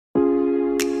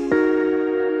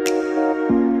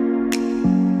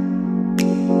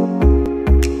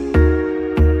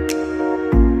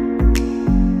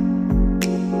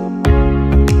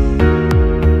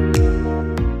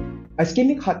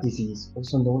Ischemic heart disease,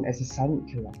 also known as a silent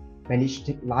killer, managed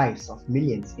to take lives of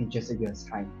millions in just a year's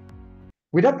time.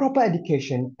 Without proper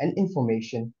education and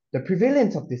information, the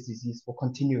prevalence of this disease will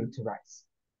continue to rise,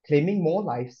 claiming more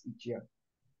lives each year.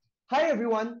 Hi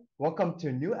everyone, welcome to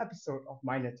a new episode of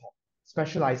M.I.N.O.R Talk,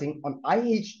 specializing on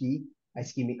IHD,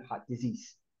 ischemic heart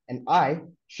disease. And I,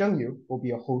 Sheng Yu, will be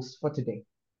your host for today.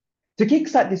 To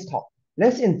kickstart this talk,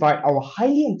 let's invite our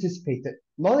highly anticipated,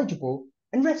 knowledgeable,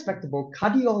 and respectable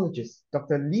cardiologist,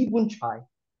 Dr. Boon Chye,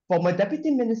 former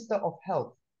Deputy Minister of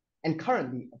Health and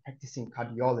currently a practicing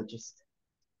cardiologist.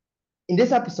 In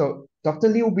this episode, Dr.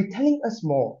 Lee will be telling us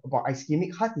more about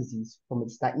ischemic heart disease from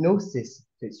its diagnosis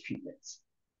to its treatments.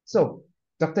 So,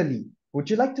 Dr. Lee, would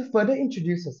you like to further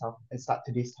introduce yourself and start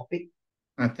today's topic?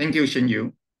 Thank you, Shen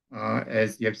Yu.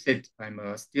 As you have said, I'm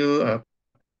still a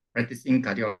practicing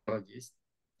cardiologist.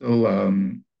 So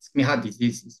ischemic heart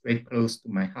disease is very close to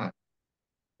my heart.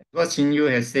 As what Shen Yu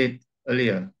has said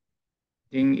earlier, I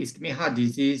think ischemic heart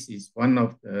disease is one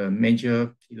of the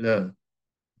major killers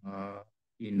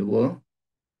in the world.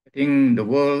 I think the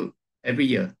world every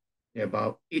year, there are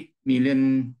about 8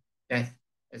 million deaths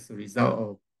as a result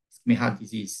of ischemic heart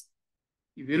disease.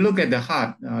 If you look at the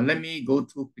heart, let me go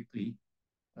through quickly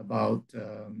about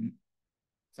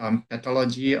some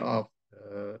pathology of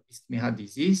ischemic heart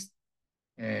disease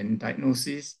and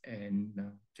diagnosis and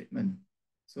treatment.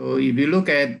 So if you look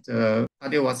at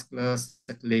cardiovascular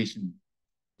circulation,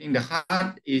 I think the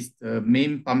heart is the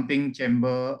main pumping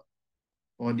chamber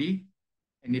body,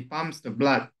 and it pumps the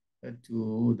blood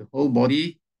to the whole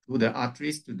body, to the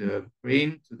arteries, to the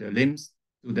brain, to the limbs,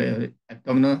 to the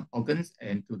abdominal organs,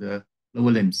 and to the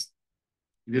lower limbs.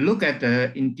 If you look at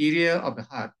the interior of the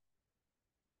heart,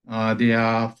 there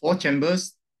are four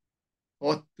chambers,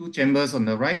 two chambers on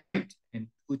the right and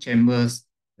two chambers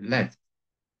on the left.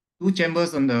 Two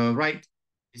chambers on the right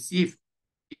receive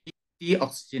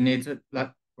deoxygenated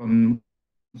blood from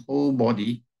the whole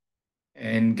body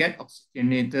and get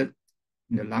oxygenated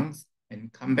in the lungs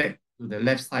and come back to the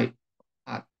left side of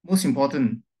the heart. Most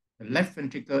important, the left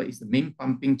ventricle is the main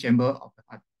pumping chamber of the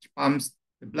heart, which pumps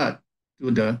the blood to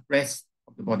the rest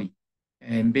of the body.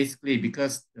 And basically,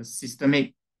 because the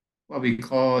systemic, what we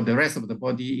call the rest of the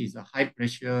body is a high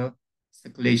pressure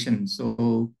circulation,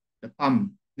 so the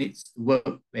pump needs to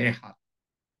work very hard.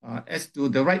 As to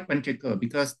the right ventricle,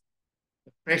 because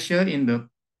the pressure in the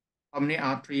pulmonary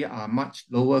artery are much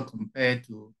lower compared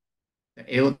to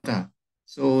the aorta,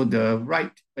 so the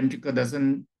right ventricle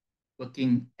doesn't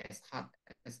working as hard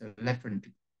as the left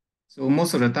ventricle. So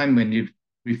most of the time when you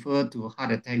refer to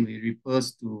heart attack, we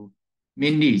refers to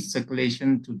mainly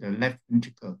circulation to the left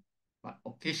ventricle, but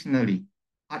occasionally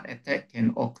heart attack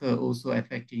can occur also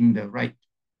affecting the right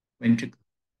ventricle.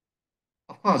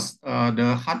 Of course,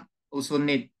 the heart also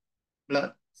needs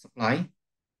blood supply,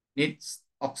 needs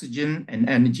oxygen and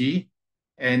energy,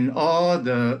 and all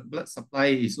the blood supply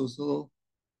is also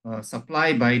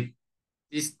supplied by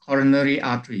these coronary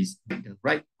arteries, the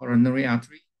right coronary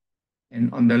artery,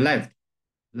 and on the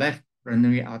left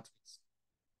coronary arteries.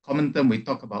 Common term, we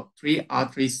talk about three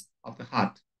arteries of the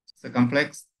heart: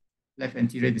 circumflex, left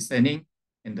anterior descending,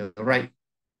 and the right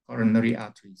coronary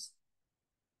arteries.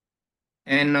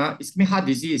 And ischemic heart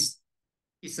disease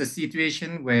is a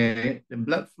situation where the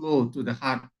blood flow to the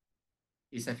heart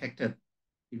is affected.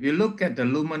 If you look at the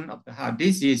lumen of the heart,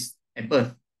 this is at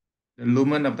birth, the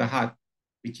lumen of the heart,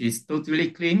 which is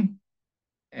totally clean.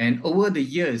 And over the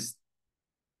years,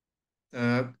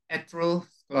 the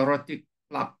atherosclerotic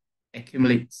plaque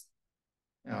accumulates.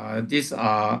 These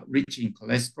are rich in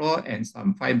cholesterol, and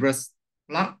some fibrous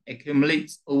plaque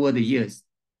accumulates over the years.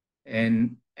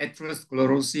 And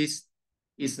atherosclerosis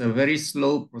is a very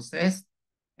slow process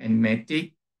and may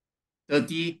take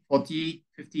 30, 40,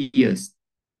 50 years.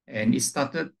 And it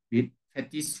started with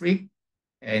fatty streak,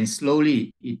 and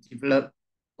slowly it developed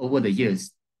over the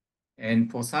years. And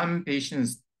for some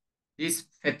patients, this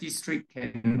fatty streak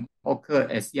can occur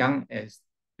as young as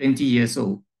 20 years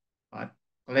old, but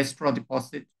cholesterol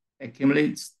deposit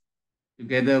accumulates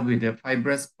together with the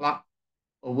fibrous plaque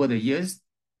over the years,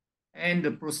 and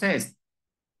the process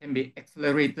can be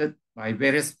accelerated by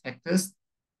various factors,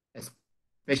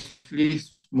 especially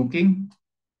smoking,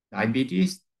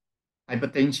 diabetes,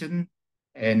 hypertension,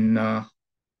 and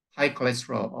high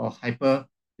cholesterol or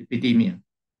hyperlipidemia.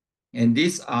 And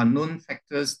these are known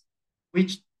factors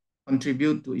which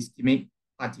contribute to ischemic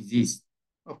heart disease.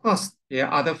 Of course, there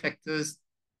are other factors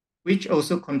which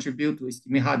also contribute to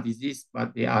ischemic heart disease,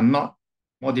 but they are not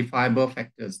modifiable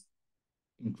factors,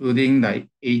 including like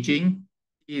aging,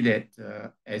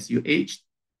 that as you age,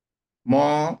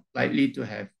 more likely to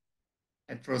have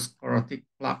atherosclerotic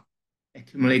plaque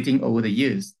accumulating over the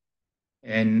years.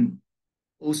 And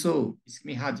also,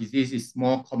 ischemic heart disease is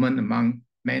more common among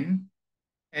men,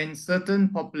 and certain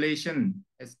population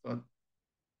has got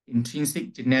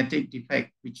intrinsic genetic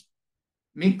defect, which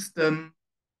makes them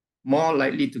more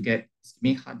likely to get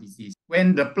ischemic heart disease.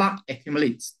 When the plaque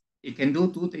accumulates, it can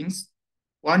do two things.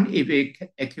 One, if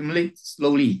it accumulates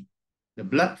slowly, the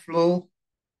blood flow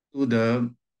to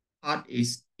the heart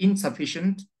is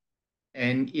insufficient,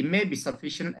 and it may be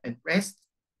sufficient at rest,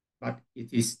 but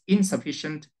it is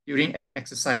insufficient during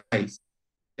exercise.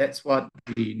 That's what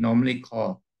we normally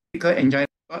call critical angina.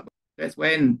 That's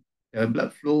when the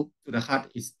blood flow to the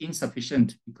heart is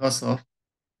insufficient because of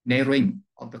narrowing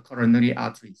of the coronary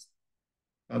arteries.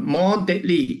 More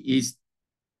deadly is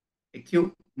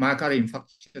acute myocardial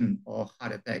infarction or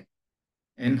heart attack.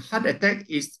 And heart attack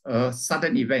is a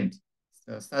sudden event. It's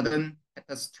a sudden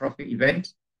catastrophic event.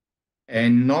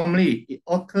 And normally it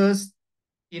occurs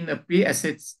in a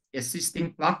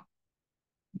pre-existing plaque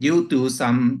due to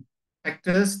some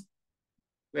factors.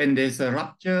 When there's a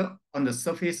rupture on the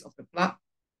surface of the plaque,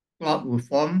 clot will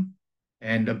form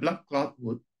and the blood clot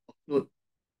would occlude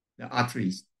the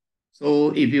arteries.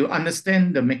 So if you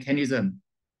understand the mechanism,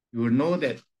 you will know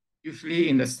that usually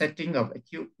in the setting of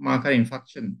acute myocardial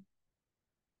infarction,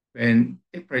 when,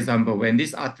 for example, when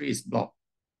this artery is blocked,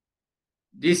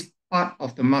 this part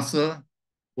of the muscle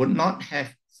would not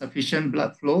have sufficient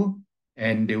blood flow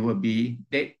and there will be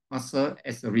dead muscle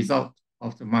as a result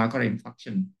of the myocardial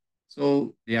infarction.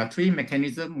 So there are three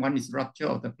mechanisms. One is rupture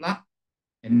of the plaque,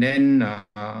 and then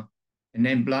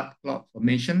blood clot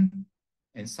formation,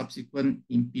 and subsequent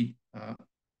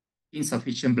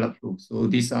insufficient blood flow. So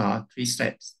these are three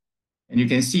steps. And you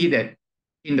can see that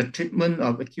in the treatment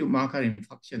of acute myocardial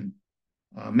infarction,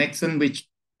 medicine which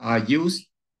are used,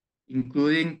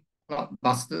 including clot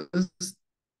busters,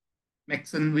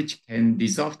 medicine which can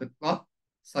dissolve the clot,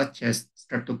 such as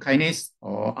streptokinase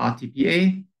or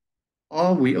RTPA,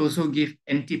 or we also give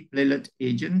antiplatelet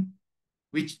agent,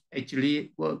 which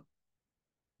actually work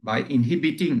by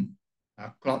inhibiting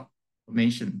clot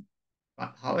formation.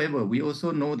 But however, we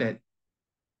also know that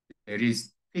there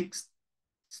is fixed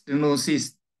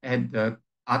stenosis at the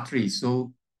artery.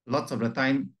 So lots of the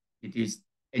time it is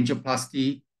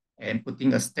angioplasty and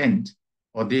putting a stent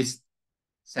for this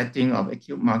setting of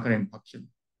acute myocardial infarction.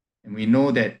 And we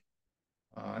know that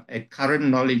at current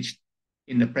knowledge,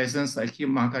 in the presence of acute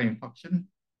myocardial infarction,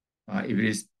 if it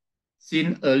is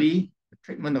seen early, the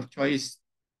treatment of choice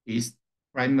is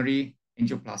primary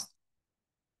angioplasty.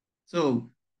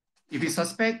 So if you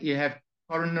suspect you have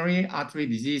coronary artery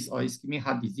disease or ischemic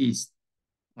heart disease,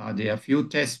 there are a few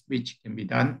tests which can be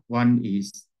done. One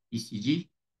is ECG.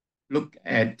 Look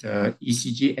at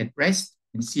ECG at rest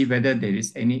and see whether there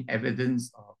is any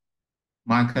evidence of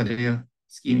myocardial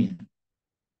ischemia.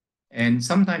 And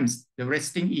sometimes the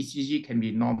resting ECG can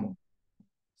be normal.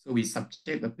 So we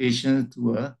subject the patient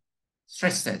to a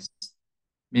stress test,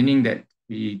 meaning that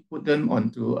we put them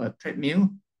onto a treadmill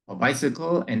or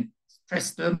bicycle and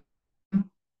stress them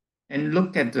and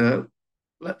look at the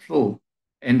blood flow.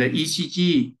 And the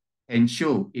ECG can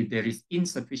show if there is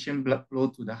insufficient blood flow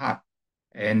to the heart.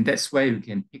 And that's why we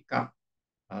can pick up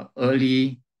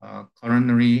early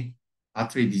coronary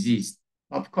artery disease.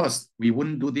 Of course, we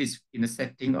wouldn't do this in a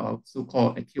setting of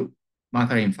so-called acute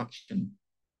myocardial infarction.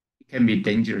 It can be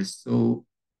dangerous. So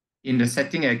in the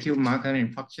setting of acute myocardial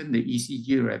infarction, the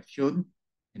ECG will have shown,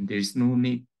 and there is no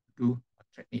need to do a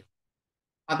treadmill.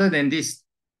 Other than this,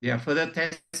 there are further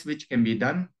tests which can be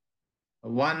done.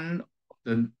 One of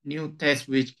the new tests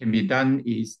which can be done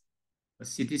is a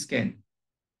CT scan,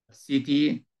 a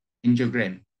CT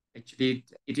angiogram. Actually,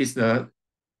 it is the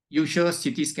usual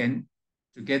CT scan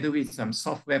together with some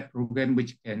software program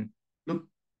which can look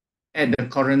at the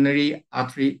coronary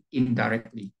artery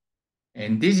indirectly.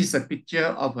 And this is a picture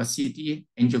of a CT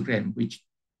angiogram which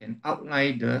can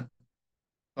outline the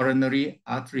coronary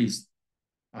arteries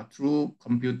through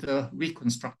computer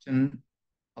reconstruction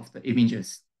of the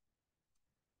images.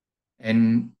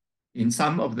 And in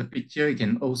some of the picture, you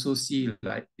can also see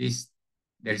like this,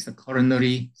 there is a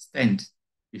coronary stent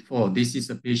before. This is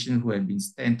a patient who had been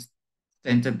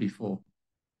stented before.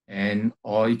 And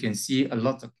or you can see a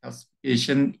lot of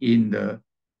calcification in the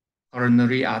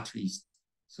coronary arteries.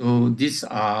 So these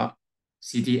are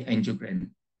CT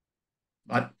angiogram.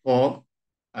 But for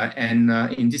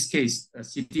in this case, a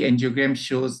CT angiogram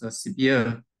shows a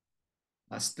severe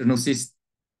stenosis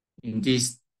in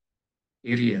this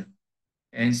area.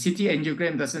 And CT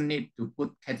angiogram doesn't need to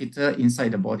put catheter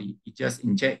inside the body. It just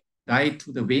inject dye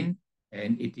to the vein,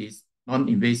 and it is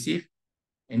non-invasive,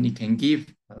 and it can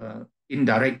give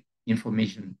indirect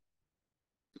information.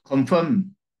 To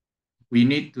confirm, we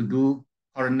need to do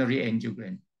coronary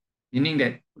angiogram, meaning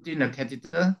that put in a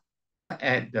catheter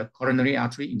at the coronary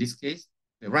artery, in this case,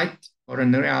 the right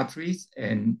coronary arteries,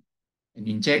 and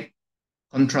inject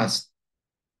contrast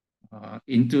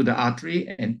into the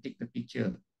artery and take the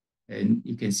picture. And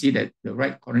you can see that the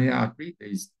right coronary artery, there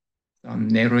is some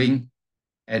narrowing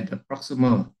at the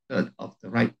proximal third of the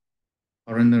right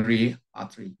coronary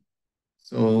artery.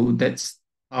 So that's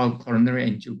how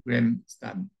coronary angiogram is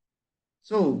done.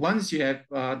 So once you have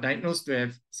diagnosed to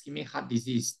have ischemic heart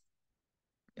disease,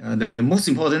 the most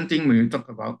important thing when we talk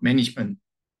about management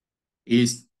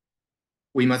is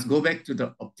we must go back to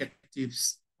the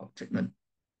objectives of treatment.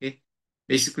 Okay,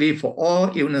 basically for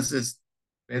all illnesses,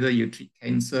 whether you treat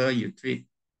cancer, you treat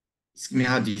ischemic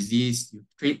heart disease, you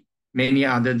treat many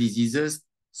other diseases,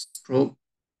 stroke,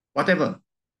 whatever,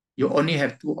 you only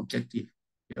have two objectives.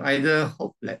 You either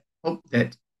hope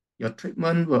that your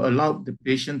treatment will allow the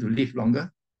patient to live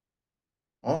longer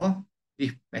or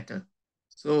live better.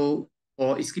 So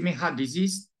for ischemic heart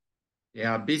disease, there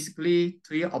are basically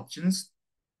three options.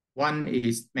 One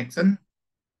is M.I.N.O.R,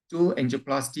 two,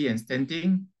 angioplasty and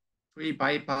stenting, three,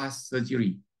 bypass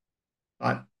surgery.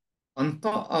 But on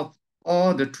top of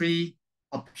all the three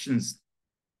options,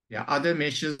 there are other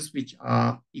measures which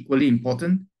are equally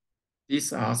important.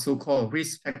 These are so-called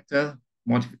risk factor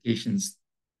modifications,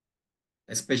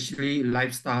 especially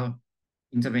lifestyle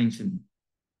intervention,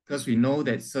 because we know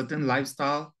that certain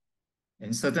lifestyle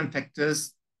and certain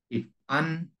factors, if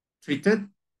untreated,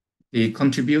 they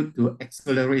contribute to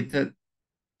accelerated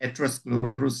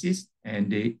atherosclerosis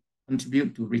and they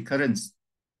contribute to recurrence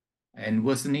and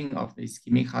worsening of the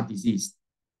ischemic heart disease.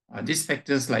 These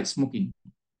factors like smoking.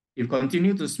 If you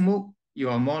continue to smoke, you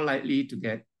are more likely to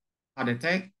get heart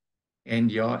attack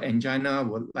and your angina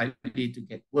will likely to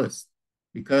get worse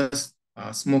because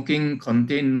smoking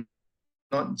contains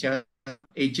not just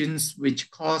agents which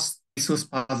cause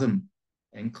vasospasm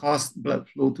and cause blood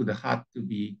flow to the heart to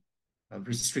be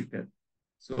restricted.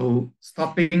 So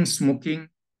stopping smoking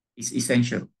is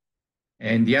essential.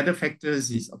 And the other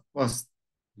factors is, of course,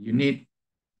 you need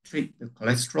to treat the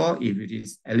cholesterol if it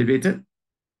is elevated.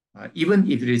 Even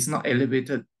if it is not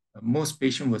elevated, most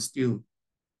patients will still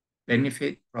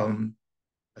benefit from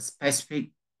a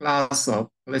specific class of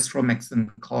cholesterol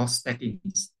medicine called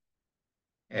statins.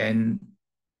 And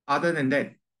other than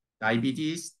that,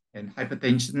 diabetes and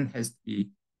hypertension has to be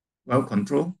well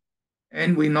controlled.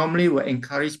 And we normally will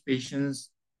encourage patients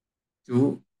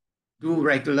to do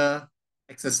regular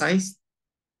exercise,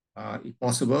 if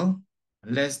possible,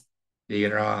 unless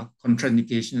there are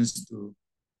contraindications to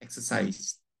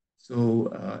exercise.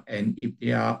 So, and if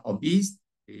they are obese,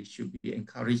 they should be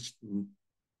encouraged to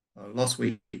lose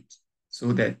weight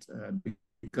so that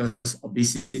because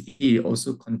obesity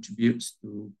also contributes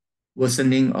to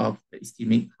worsening of the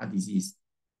ischemic heart disease.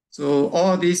 So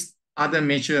all these other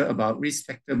measures about risk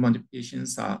factor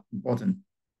modifications are important.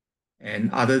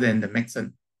 And other than the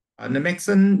M.I.N.O.R. The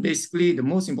M.I.N.O.R, basically the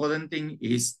most important thing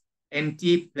is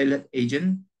antiplatelet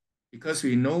agent, because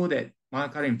we know that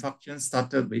myocardial infarction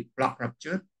started with plaque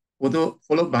rupture,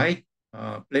 followed by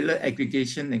platelet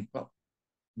aggregation and clot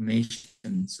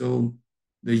formation. So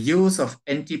the use of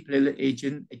antiplatelet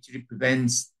agent actually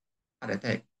prevents heart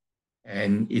attack,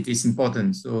 and it is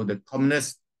important. So the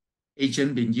commonest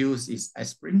agent being used is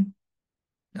aspirin.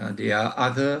 There are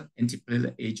other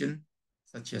antiplatelet agents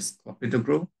such as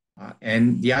clopidogrel,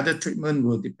 and the other treatment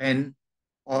will depend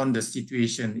on the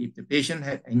situation. If the patient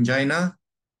had angina,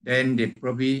 then they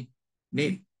probably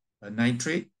need a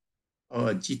nitrate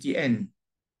or a GTN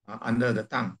under the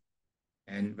tongue,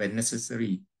 and when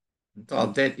necessary. On top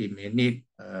of that, they may need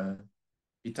a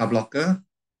beta blocker,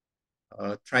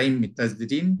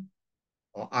 trimetazidine,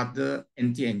 or other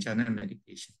anti-angina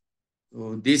medication.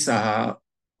 So these are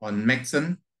on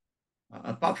M.I.N.O.R.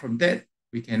 Apart from that,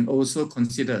 we can also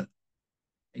consider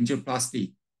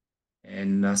angioplasty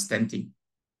and stenting.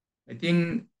 I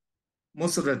think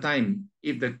most of the time,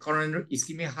 if the coronary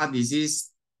ischemic heart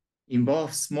disease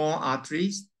involves small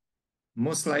arteries,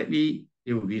 most likely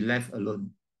they will be left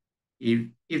alone. If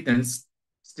the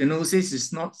stenosis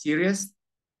is not serious,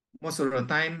 most of the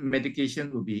time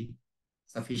medication will be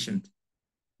sufficient.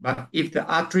 But if the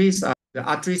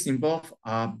arteries involved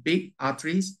are big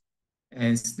arteries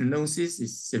and stenosis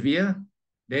is severe,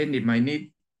 then it might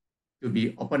need to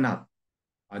be opened up.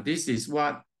 This is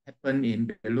what happened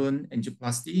in balloon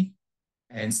angioplasty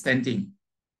and stenting.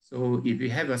 So if we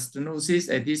have a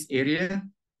stenosis at this area,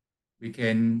 we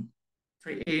can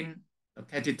trade in a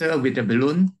catheter with a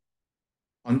balloon.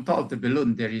 On top of the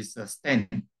balloon, there is a stent,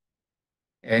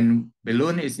 and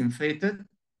balloon is inflated,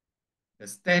 the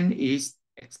stent is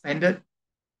expanded,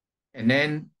 and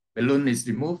then balloon is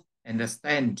removed, and the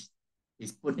stent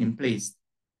is put in place.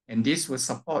 And this will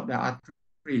support the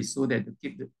artery so that to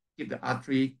keep the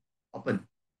artery open.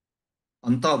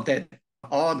 On top of that,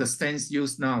 all the stents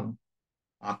used now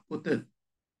are coated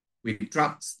with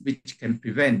drugs which can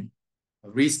prevent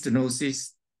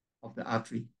restenosis of the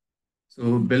artery.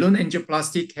 So balloon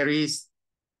angioplasty carries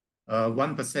a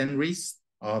 1% risk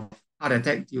of heart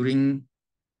attack during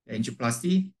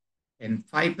angioplasty and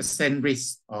 5%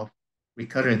 risk of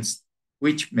recurrence,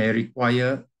 which may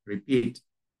require repeat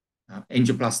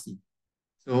angioplasty.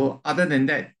 So other than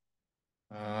that,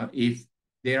 if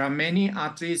there are many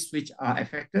arteries which are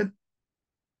affected,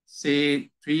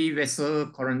 say 3-vessel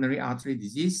coronary artery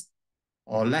disease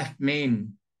or left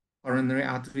main coronary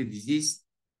artery disease,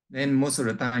 then most of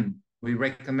the time we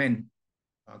recommend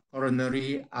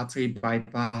coronary artery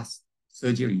bypass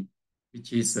surgery,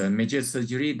 which is a major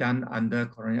surgery done under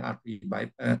coronary artery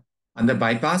under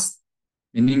bypass,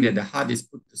 meaning that the heart is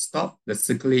put to stop, the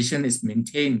circulation is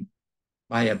maintained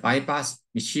by a bypass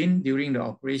machine during the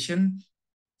operation.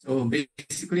 So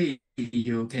basically,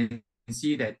 you can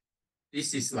see that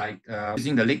this is like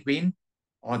using the leg vein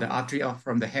or the artery off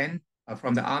from the hand,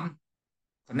 from the arm,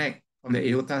 connect from the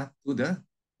aorta to the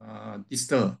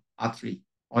distal artery.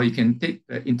 Or you can take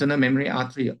the internal memory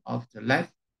artery of the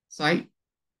left side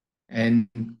and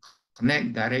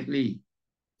connect directly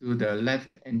to the left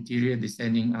anterior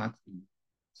descending artery.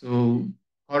 So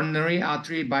coronary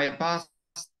artery bypass,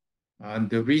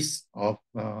 the risk of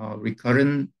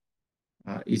recurrent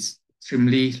is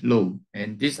extremely low,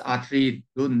 and this artery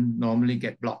don't normally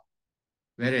get blocked,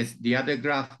 whereas the other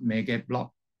graft may get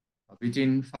blocked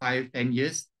within 5-10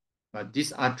 years, but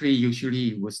this artery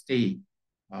usually will stay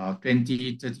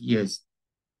 20-30 years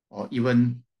or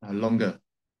even longer.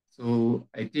 So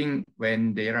I think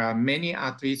when there are many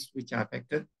arteries which are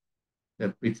affected, the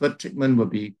preferred treatment will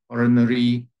be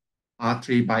coronary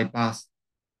artery bypass.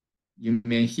 You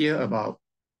may hear about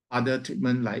other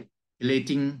treatment like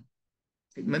chelating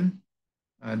treatment.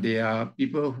 There are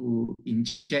people who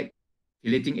inject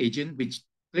chelating agent which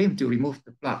claim to remove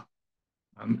the plaque.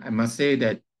 I must say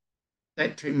that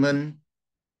that treatment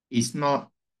is not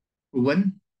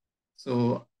proven.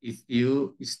 So it's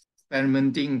still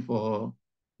experimenting for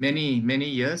many, many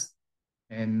years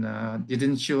and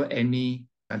didn't show any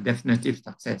definitive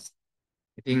success.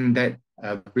 I think that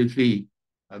briefly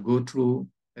go through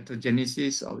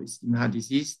pathogenesis of ischemic heart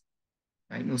disease,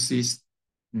 diagnosis,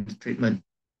 and treatment.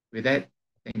 With that,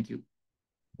 thank you.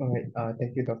 All right,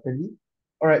 thank you, Dr. Lee.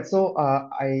 All right, so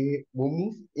I will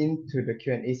move into the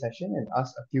Q&A session and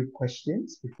ask a few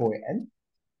questions before we end.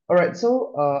 All right,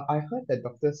 so I heard the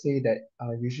doctor say that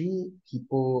usually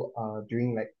people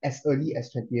during like as early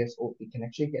as 20 years old, they can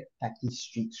actually get fatty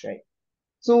streaks, right?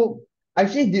 So I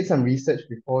actually did some research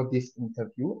before this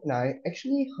interview, and I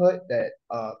actually heard that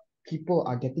people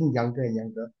are getting younger and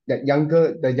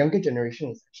younger. The younger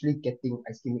generation is actually getting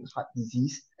ischemic heart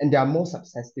disease, and they are more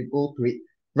susceptible to it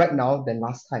right now than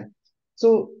last time.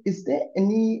 So is there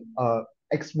any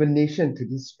explanation to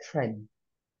this trend?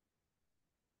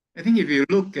 I think if you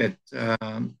look at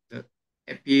the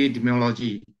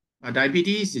epidemiology,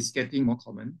 diabetes is getting more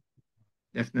common,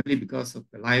 definitely because of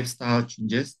the lifestyle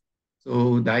changes.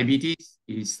 So diabetes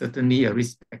is certainly a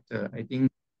risk factor. I think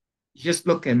just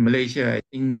look at Malaysia, I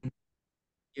think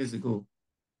years ago,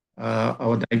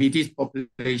 our diabetes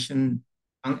population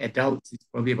among adults is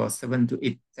probably about 7 to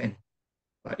 8%.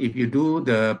 But if you do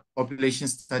the population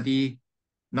study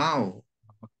now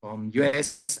from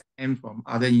US and from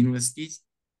other universities,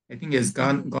 I think it's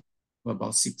gone to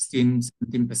about 16,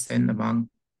 17% among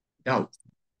adults.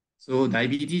 So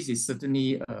diabetes is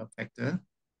certainly a factor.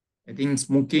 I think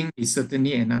smoking is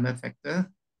certainly another factor.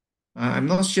 I'm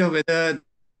not sure whether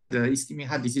the ischemic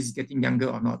heart disease is getting younger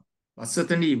or not, but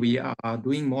certainly we are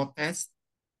doing more tests.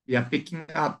 We are picking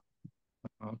up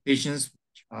patients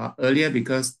earlier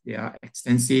because there are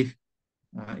extensive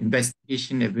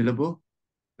investigation available.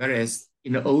 Whereas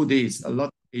in the old days, a lot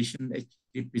of patients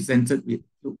actually presented with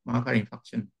acute myocardial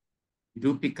infarction. We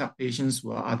do pick up patients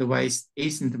who are otherwise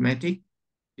asymptomatic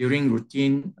during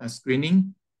routine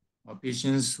screening, or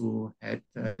patients who had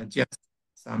just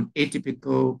some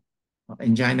atypical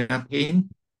angina pain.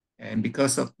 And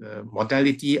because of the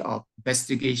modality of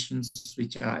investigations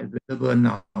which are available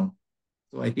now,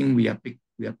 so I think we are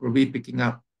probably picking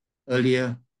up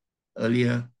earlier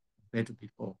compared to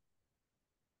before.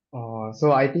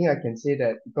 So I think I can say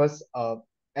that because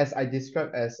as I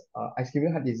described as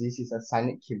ischemic heart disease is a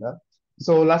silent killer.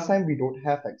 So last time we don't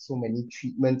have like so many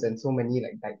treatments and so many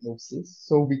like diagnoses.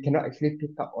 So we cannot actually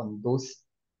pick up on those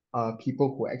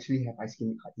people who actually have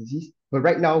ischemic heart disease. But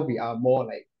right now we are more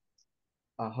like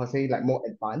how to say, like more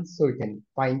advanced, so you can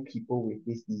find people with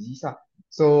this disease.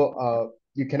 So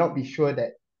you cannot be sure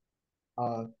that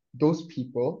uh, those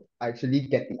people are actually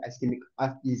getting ischemic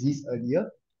heart disease earlier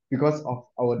because of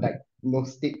our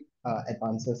diagnostic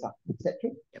advances. Is that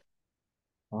true? Yep.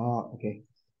 Okay.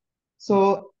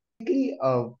 So basically,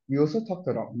 we also talked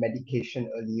about medication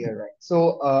earlier, right?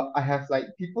 So I have like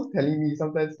people telling me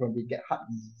sometimes when they get heart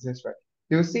diseases, right?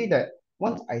 They'll say that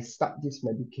once I start this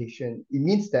medication, it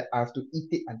means that I have to eat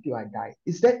it until I die.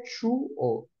 Is that true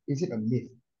or is it a myth?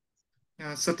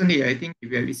 Yeah, certainly, I think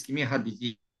if you have ischemic heart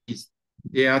disease,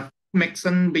 there are two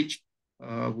medicine which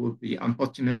would be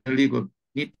unfortunately would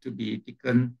need to be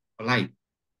taken for life.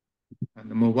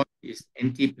 Number one is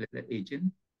antiplatelet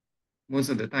agent. Most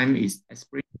of the time is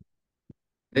aspirin.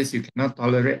 Unless you cannot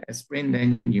tolerate aspirin,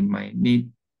 then you might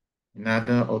need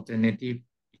another alternative,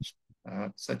 which,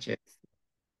 such as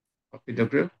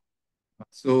clopidogrel.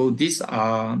 So these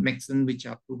are medicines which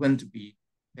are proven to be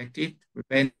effective to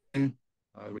prevent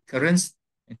recurrence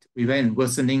and to prevent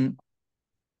worsening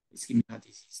of ischemic heart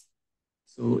disease.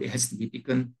 So it has to be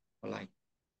taken for life.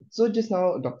 So just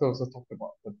now, doctor also talked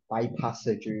about the bypass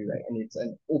surgery, right? And it's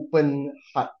an open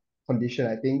heart condition,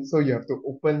 I think. So you have to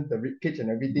open the rib cage and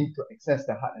everything to access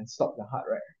the heart and stop the heart,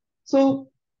 right? So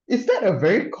is that a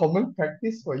very common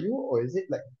practice for you, or is it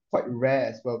like quite rare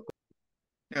as well?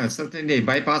 Yeah, certainly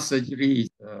bypass surgery is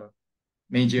a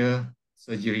major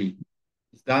surgery.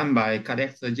 It's done by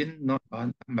cardiac surgeon, not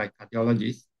done by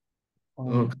cardiologist. So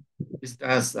Um, this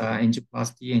does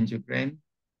angioplasty, angiogram,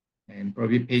 and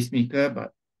probably pacemaker,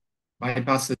 but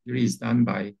bypass surgery is done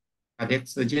by cardiac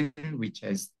surgeon, which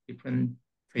has different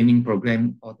training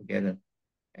program altogether.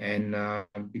 And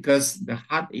because the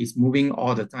heart is moving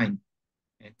all the time,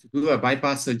 and to do a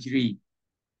bypass surgery,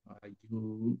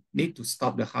 you need to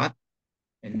stop the heart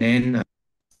and then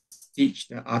stitch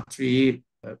the artery,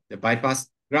 the bypass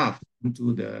graft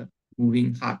into the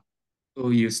moving heart. So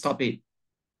you stop it.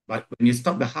 But when you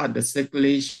stop the heart, the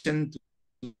circulation to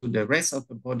the rest of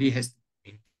the body has to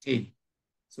be maintained.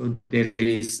 So there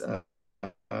is a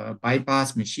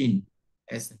bypass machine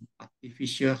as an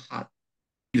artificial heart.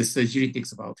 The surgery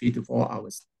takes about 3 to 4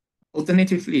 hours.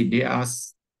 Alternatively, there are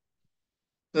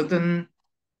certain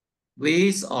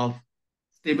ways of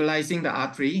stabilizing the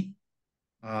artery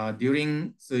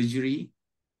during surgery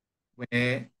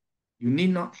where you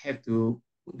need not have to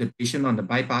put the patient on the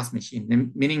bypass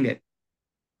machine, meaning that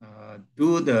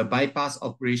do the bypass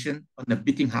operation on the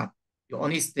beating heart. You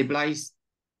only stabilize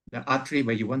the artery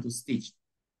where you want to stitch.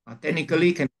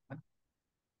 Technically,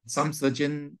 some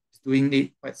surgeon is doing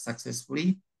it quite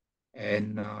successfully,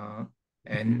 and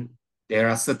there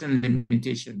are certain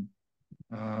limitations.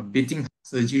 Beating heart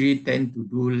surgery tend to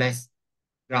do less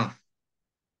graft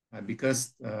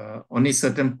because only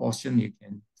certain portion you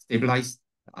can stabilize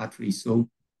the artery. So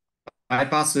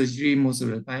bypass surgery most of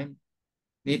the time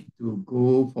need to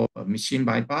go for a machine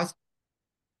bypass,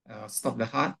 stop the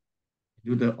heart,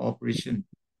 do the operation.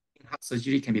 Heart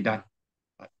surgery can be done,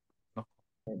 but not.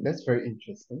 that's very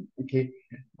interesting. Okay.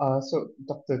 So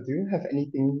doctor, do you have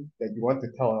anything that you want to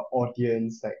tell our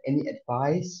audience, like any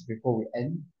advice before we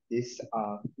end this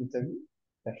interview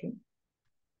session?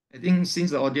 I think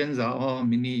since the audience are all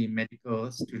many medical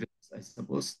students, I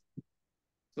suppose.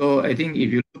 So I think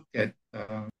if you look at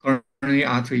coronary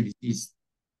artery disease,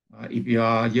 if you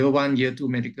are year one, year two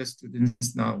medical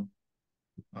students now,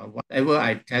 whatever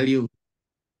I tell you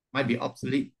might be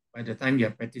obsolete by the time you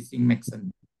are practicing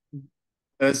medicine.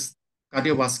 Because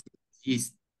cardiovascular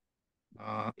disease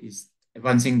is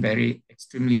advancing very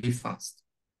extremely fast.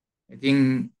 I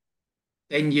think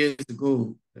 10 years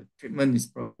ago, the treatment is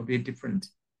probably different.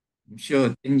 I'm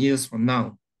sure 10 years from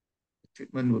now, the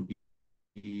treatment will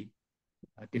be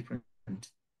different. I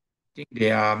think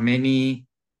there are many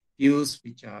fields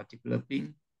which are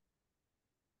developing.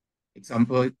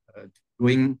 Example,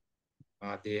 growing,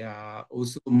 there are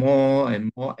also more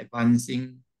and more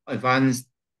advanced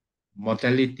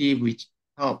modality which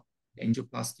help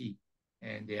angioplasty.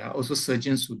 And there are also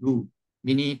surgeons who do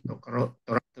mini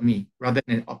thoracotomy rather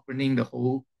than opening the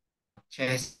whole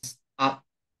chest up,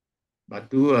 but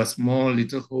do a small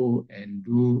little hole and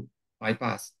do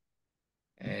bypass.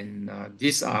 And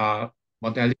these are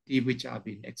modalities which are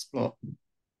being explored.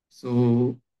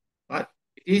 So, but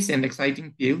it is an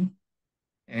exciting field.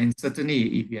 And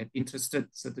certainly, if you are interested,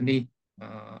 certainly,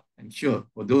 I'm sure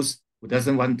for those who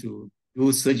doesn't want to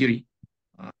do surgery,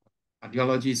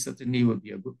 cardiology certainly will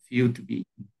be a good field to be.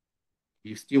 If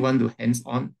you still want to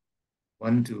hands-on,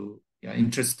 you're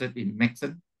interested in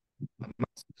medicine, not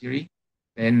surgery,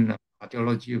 then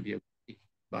cardiology will be a good thing.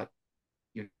 But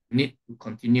you need to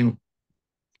continue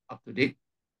up to date.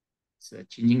 It's a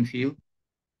changing field.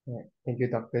 Right. Thank you,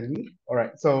 Dr. Lee. All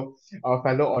right. So, our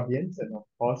fellow audience and of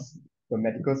course the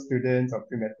medical students or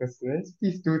pre-medical students,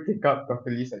 please do take up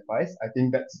Dr. Lee's advice. I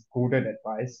think that's golden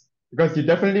advice because you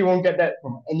definitely won't get that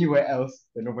from anywhere else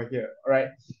than over here. All right.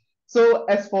 So,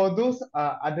 as for those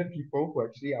other people who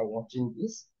actually are watching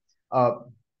this, uh,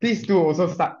 please do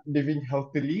also start living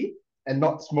healthily and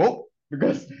not smoke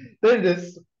because that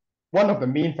is one of the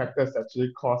main factors that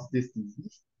actually cause this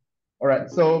disease. All right,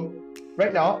 so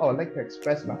right now I would like to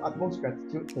express my utmost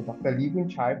gratitude to Dr. Boon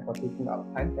Chye for taking our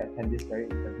time to attend this very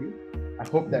interview. I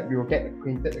hope that we will get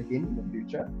acquainted again in the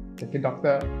future. Thank you,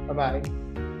 Doctor. Bye-bye.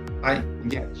 Bye.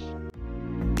 Thank you.